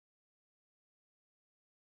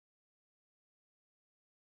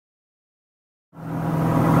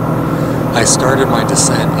I started my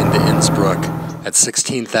descent into Innsbruck at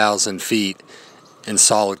 16,000 feet in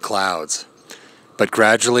solid clouds. But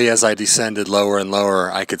gradually as I descended lower and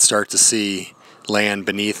lower, I could start to see land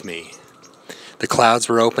beneath me. The clouds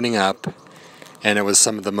were opening up, and it was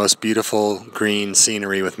some of the most beautiful green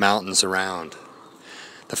scenery with mountains around.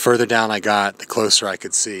 The further down I got, the closer I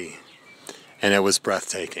could see, and it was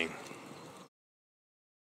breathtaking.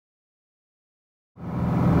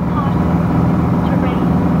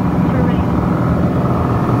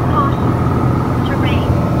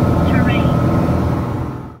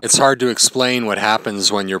 It's hard to explain what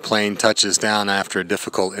happens when your plane touches down after a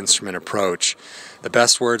difficult instrument approach. The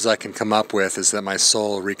best words I can come up with is that my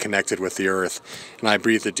soul reconnected with the earth, and I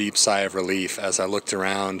breathed a deep sigh of relief as I looked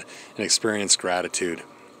around and experienced gratitude.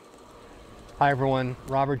 Hi everyone,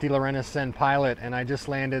 Robert DeLaurentis, Send Pilot, and I just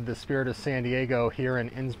landed the Spirit of San Diego here in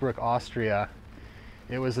Innsbruck, Austria.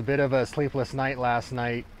 It was a bit of a sleepless night last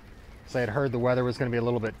night, because I had heard the weather was going to be a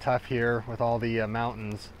little bit tough here with all the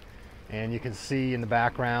mountains. And you can see in the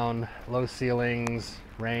background low ceilings,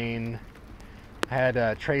 rain. I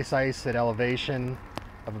had trace ice at elevation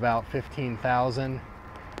of about 15,000.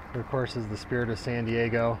 Of course is the Spirit of San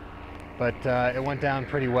Diego. But it went down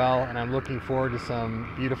pretty well, and I'm looking forward to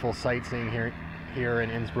some beautiful sightseeing here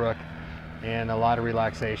in Innsbruck and a lot of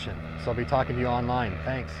relaxation. So I'll be talking to you online.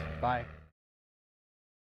 Thanks. Bye.